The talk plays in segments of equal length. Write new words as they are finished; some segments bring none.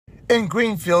In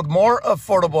Greenfield, more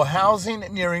affordable housing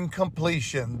nearing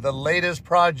completion. The latest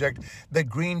project, the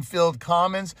Greenfield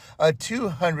Commons, a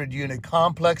 200-unit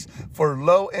complex for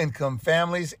low-income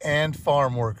families and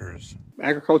farm workers.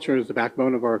 Agriculture is the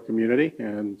backbone of our community,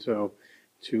 and so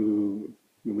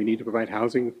we need to provide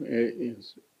housing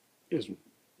as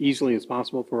easily as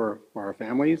possible for our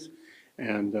families,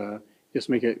 and just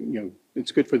make it,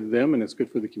 it's good for them and it's good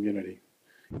for the community.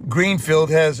 Greenfield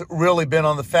has really been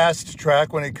on the fast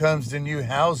track when it comes to new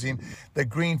housing. The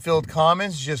Greenfield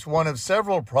Commons, just one of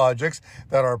several projects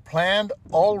that are planned,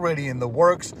 already in the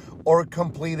works, or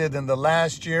completed in the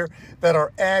last year, that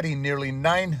are adding nearly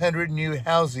 900 new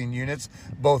housing units,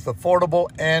 both affordable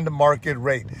and market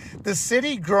rate. The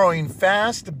city growing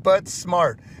fast but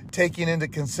smart, taking into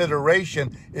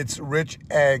consideration its rich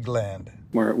ag land.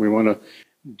 We want to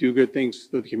do good things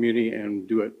for the community and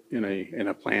do it in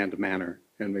a planned manner,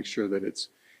 and make sure that it's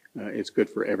good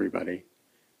for everybody.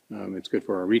 It's good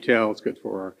for our retail, it's good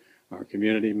for our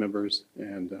community members,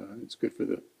 and it's good for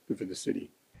the city.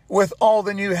 With all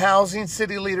the new housing,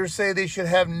 city leaders say they should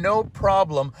have no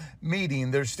problem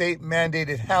meeting their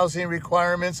state-mandated housing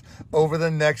requirements over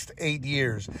the next 8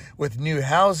 years. With new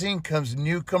housing comes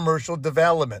new commercial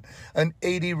development. An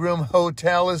 80-room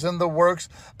hotel is in the works,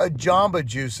 a Jamba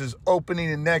Juice is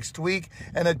opening next week,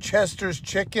 and a Chester's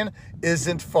Chicken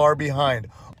isn't far behind.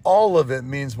 All of it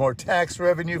means more tax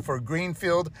revenue for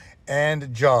Greenfield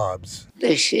and jobs.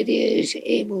 The city is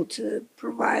able to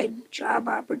provide job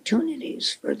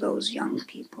opportunities for those young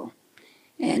people.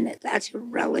 And that's a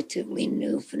relatively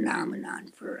new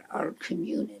phenomenon for our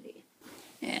community.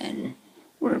 And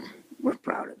we're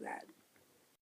proud of that.